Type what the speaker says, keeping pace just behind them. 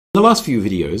In the last few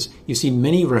videos, you've seen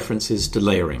many references to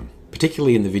layering,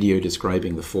 particularly in the video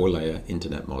describing the four-layer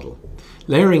internet model.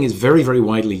 Layering is a very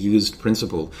widely used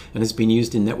principle and has been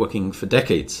used in networking for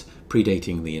decades,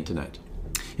 predating the internet.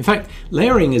 In fact,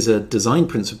 layering is a design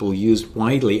principle used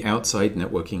widely outside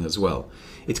networking as well.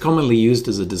 It's commonly used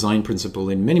as a design principle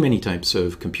in many types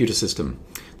of computer system.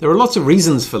 There are lots of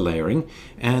reasons for layering,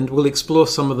 and we'll explore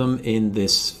some of them in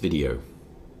this video.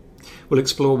 We'll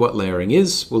explore what layering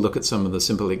is, we'll look at some of the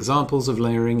simple examples of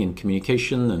layering in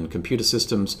communication and computer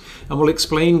systems, and we'll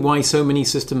explain why so many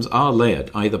systems are layered,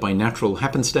 either by natural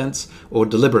happenstance or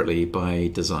deliberately by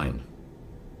design.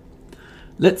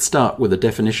 Let's start with a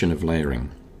definition of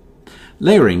layering.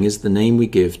 Layering is the name we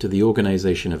give to the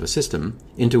organization of a system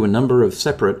into a number of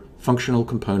separate functional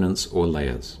components or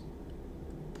layers.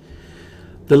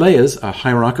 The layers are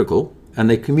hierarchical and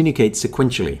they communicate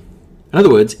sequentially. In other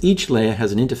words, each layer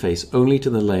has an interface only to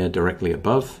the layer directly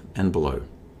above and below.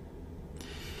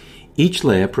 Each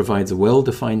layer provides a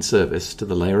well-defined service to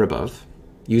the layer above,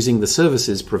 using the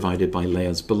services provided by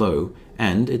layers below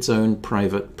and its own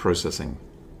private processing.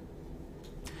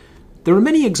 There are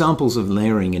many examples of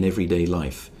layering in everyday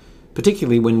life,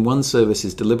 particularly when one service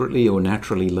is deliberately or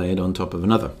naturally layered on top of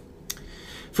another.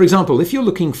 For example, if you're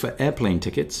looking for airplane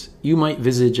tickets, you might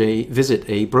visit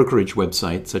a brokerage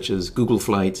website such as Google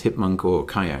Flights, Hipmunk, or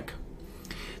Kayak.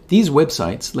 These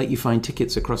websites let you find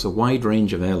tickets across a wide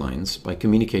range of airlines by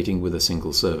communicating with a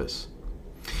single service.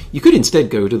 You could instead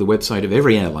go to the website of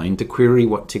every airline to query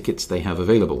what tickets they have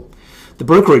available. The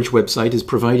brokerage website is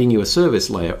providing you a service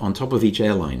layer on top of each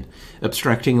airline,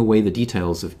 abstracting away the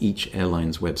details of each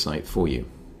airline's website for you.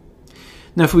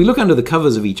 Now, if we look under the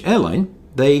covers of each airline,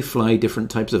 they fly different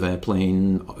types of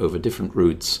airplane over different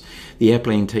routes. The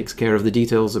airplane takes care of the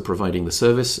details of providing the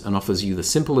service and offers you the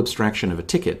simple abstraction of a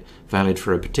ticket valid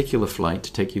for a particular flight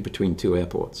to take you between two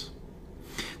airports.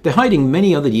 They're hiding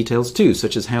many other details too,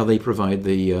 such as how they provide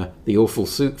the awful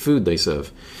food they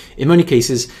serve. In many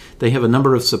cases, they have a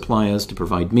number of suppliers to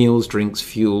provide meals, drinks,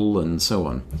 fuel, and so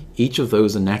on. Each of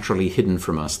those are naturally hidden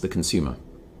from us, the consumer.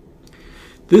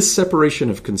 This separation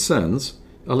of concerns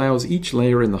allows each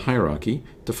layer in the hierarchy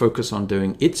to focus on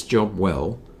doing its job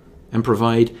well and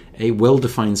provide a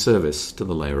well-defined service to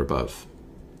the layer above.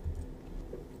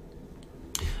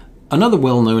 Another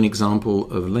well-known example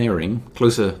of layering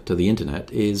closer to the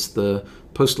internet is the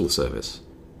postal service.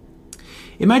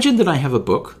 Imagine that I have a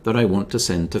book that I want to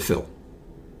send to Phil.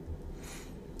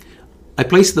 I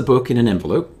place the book in an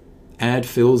envelope, add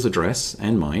Phil's address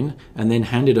and mine, and then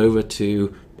hand it over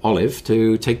to Olive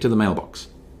to take to the mailbox.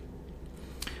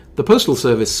 The Postal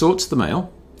Service sorts the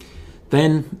mail,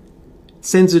 then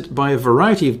sends it by a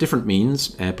variety of different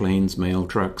means, airplanes, mail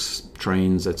trucks,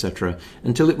 trains, etc.,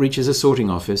 until it reaches a sorting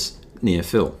office near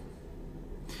Phil.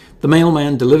 The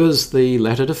mailman delivers the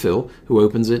letter to Phil, who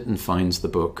opens it and finds the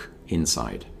book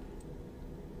inside.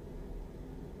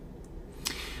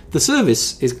 The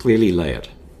service is clearly layered.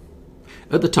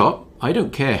 At the top, I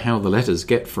don't care how the letters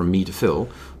get from me to Phil,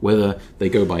 whether they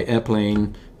go by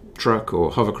airplane, truck,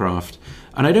 or hovercraft,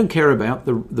 and I don't care about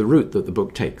the route that the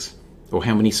book takes, or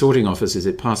how many sorting offices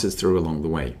it passes through along the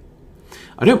way.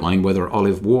 I don't mind whether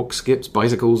Olive walks, skips,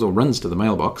 bicycles, or runs to the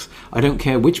mailbox. I don't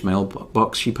care which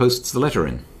mailbox she posts the letter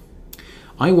in.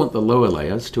 I want the lower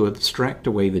layers to abstract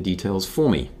away the details for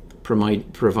me,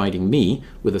 providing me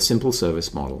with a simple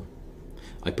service model.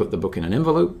 I put the book in an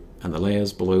envelope, and the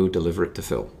layers below deliver it to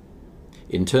Phil.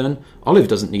 In turn, Olive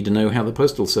doesn't need to know how the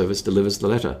Postal Service delivers the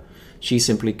letter. She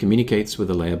simply communicates with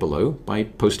the layer below by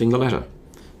posting the letter.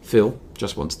 Phil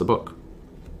just wants the book.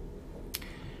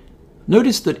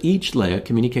 Notice that each layer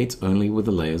communicates only with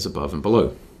the layers above and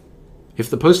below. If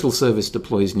the Postal Service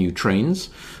deploys new trains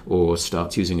or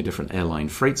starts using a different airline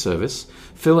freight service,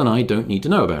 Phil and I don't need to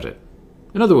know about it.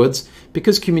 In other words,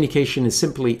 because communication is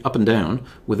simply up and down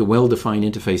with a well-defined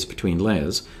interface between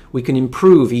layers, we can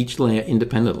improve each layer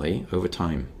independently over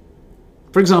time.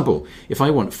 For example, if I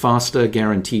want faster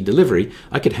guaranteed delivery,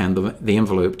 I could hand the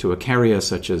envelope to a carrier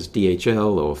such as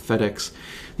DHL or FedEx.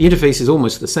 The interface is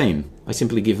almost the same. I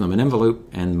simply give them an envelope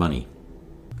and money.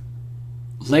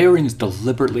 Layering is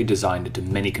deliberately designed into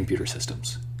many computer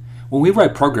systems. When we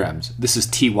write programs, this is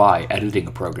TY, editing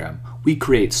a program, we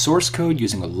create source code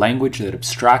using a language that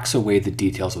abstracts away the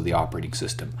details of the operating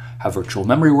system, how virtual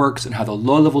memory works, and how the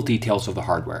low-level details of the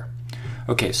hardware.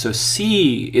 Okay, so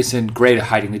C isn't great at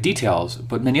hiding the details,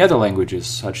 but many other languages,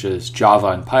 such as Java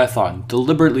and Python,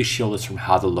 deliberately shield us from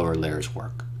how the lower layers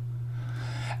work.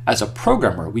 As a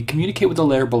programmer, we communicate with the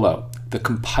layer below, the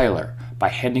compiler, by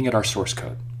handing it our source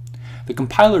code. The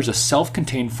compiler is a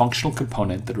self-contained functional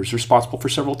component that is responsible for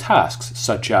several tasks,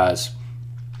 such as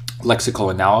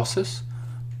lexical analysis,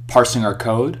 parsing our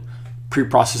code,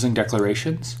 pre-processing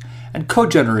declarations, and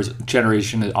code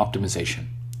generation and optimization.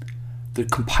 The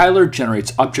compiler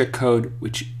generates object code,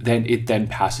 which it then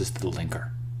passes to the linker.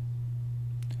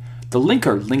 The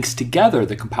linker links together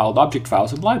the compiled object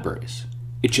files and libraries.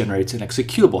 It generates an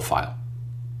executable file.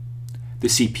 The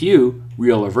CPU,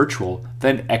 real or virtual,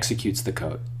 then executes the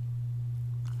code.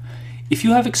 If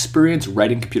you have experience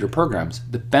writing computer programs,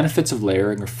 the benefits of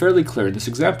layering are fairly clear in this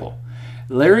example.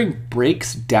 Layering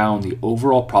breaks down the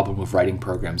overall problem of writing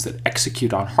programs that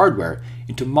execute on hardware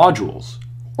into modules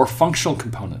or functional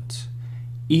components,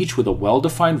 each with a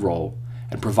well-defined role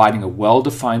and providing a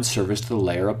well-defined service to the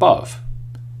layer above.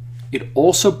 It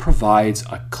also provides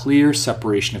a clear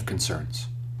separation of concerns.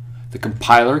 The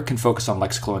compiler can focus on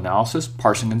lexical analysis,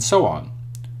 parsing, and so on.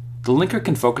 The linker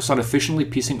can focus on efficiently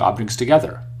piecing objects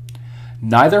together.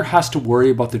 Neither has to worry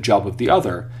about the job of the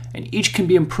other, and each can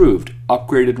be improved,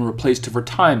 upgraded, and replaced over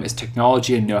time as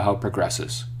technology and know-how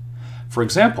progresses. For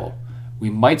example, we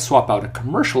might swap out a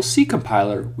commercial C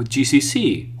compiler with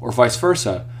GCC, or vice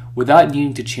versa, without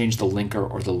needing to change the linker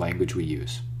or the language we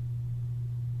use.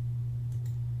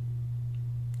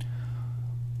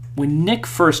 When Nick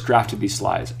first drafted these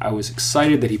slides, I was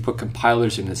excited that he put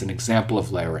compilers in as an example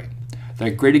of layering. They're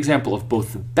a great example of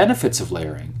both the benefits of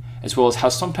layering, as well as how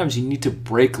sometimes you need to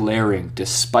break layering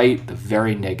despite the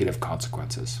very negative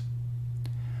consequences.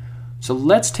 So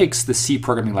let's take the C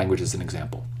programming language as an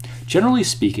example. Generally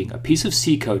speaking, a piece of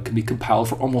C code can be compiled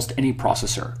for almost any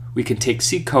processor. We can take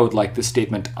C code like the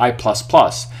statement I++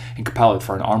 and compile it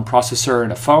for an ARM processor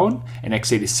in a phone, an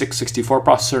x86-64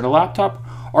 processor in a laptop,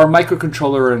 or a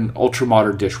microcontroller in an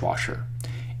ultra-modern dishwasher.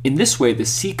 In this way, the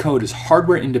C code is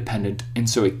hardware independent, and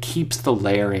so it keeps the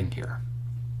layering here.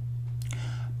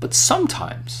 But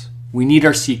sometimes we need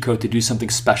our C code to do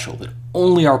something special that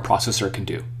only our processor can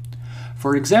do.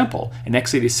 For example, an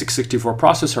x86-64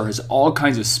 processor has all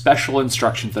kinds of special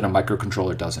instructions that a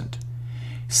microcontroller doesn't.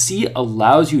 C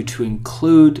allows you to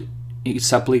include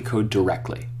assembly code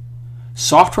directly.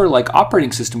 Software like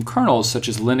operating system kernels such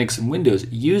as Linux and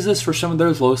Windows use this for some of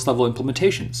their lowest level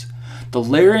implementations. The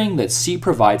layering that C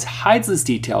provides hides this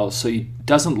detail so it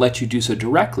doesn't let you do so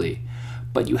directly,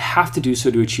 but you have to do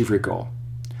so to achieve your goal.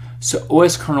 So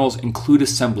OS kernels include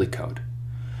assembly code.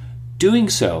 Doing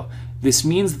so, this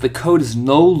means that the code is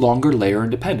no longer layer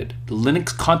independent. The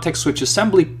Linux context switch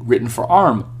assembly written for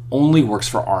ARM only works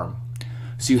for ARM.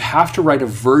 So you have to write a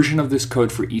version of this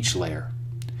code for each layer.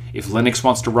 If Linux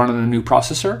wants to run on a new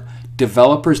processor,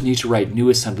 developers need to write new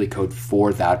assembly code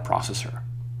for that processor.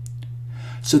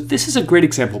 So this is a great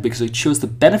example because it shows the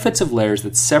benefits of layers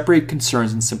that separate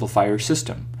concerns and simplify your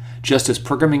system, just as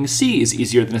programming C is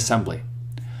easier than assembly.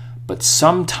 But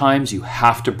sometimes you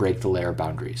have to break the layer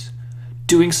boundaries.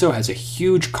 Doing so has a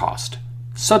huge cost.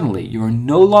 Suddenly, you are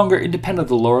no longer independent of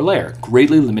the lower layer,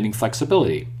 greatly limiting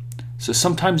flexibility. So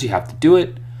sometimes you have to do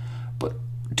it, but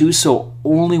do so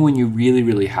only when you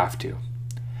really have to.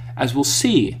 As we'll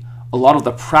see, a lot of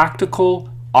the practical,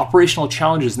 operational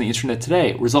challenges in the internet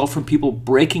today result from people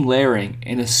breaking layering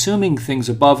and assuming things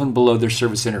above and below their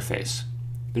service interface.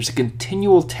 There's a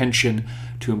continual tension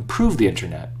to improve the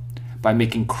internet by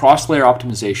making cross-layer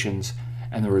optimizations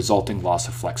and the resulting loss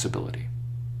of flexibility.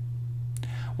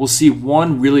 We'll see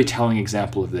one really telling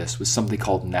example of this with something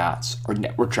called NATs, or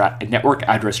network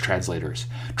address translators,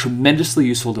 tremendously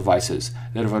useful devices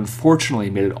that have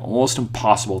unfortunately made it almost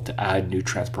impossible to add new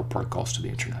transport protocols to the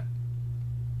internet.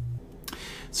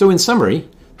 So in summary,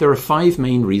 there are 5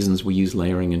 main reasons we use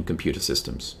layering in computer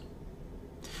systems.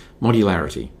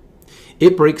 Modularity.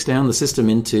 It breaks down the system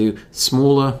into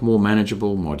smaller, more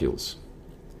manageable modules.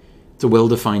 It's a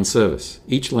well-defined service.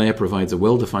 Each layer provides a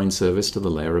well-defined service to the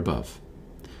layer above.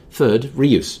 Third,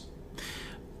 reuse.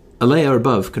 A layer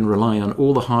above can rely on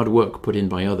all the hard work put in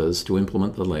by others to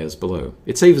implement the layers below.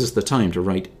 It saves us the time to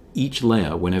write each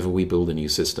layer whenever we build a new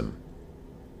system.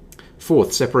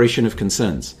 Fourth, separation of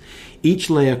concerns. Each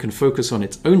layer can focus on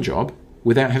its own job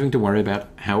without having to worry about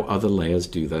how other layers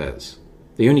do theirs.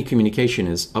 The only communication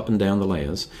is up and down the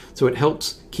layers, so it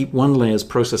helps keep one layer's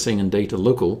processing and data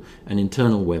local and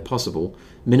internal where possible,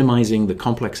 minimizing the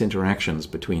complex interactions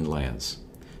between layers.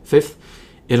 Fifth,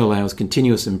 it allows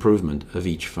continuous improvement of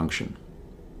each function.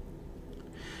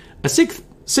 A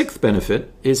sixth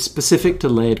benefit is specific to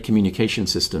layered communication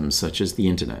systems such as the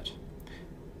internet.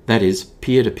 That is,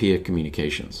 peer-to-peer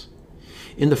communications.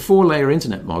 In the 4-layer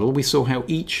internet model, we saw how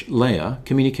each layer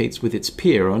communicates with its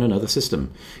peer on another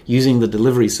system, using the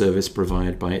delivery service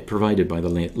provided by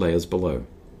the layers below.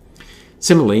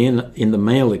 Similarly, in the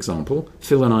mail example,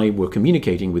 Phil and I were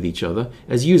communicating with each other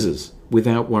as users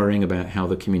without worrying about how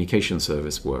the communication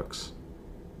service works.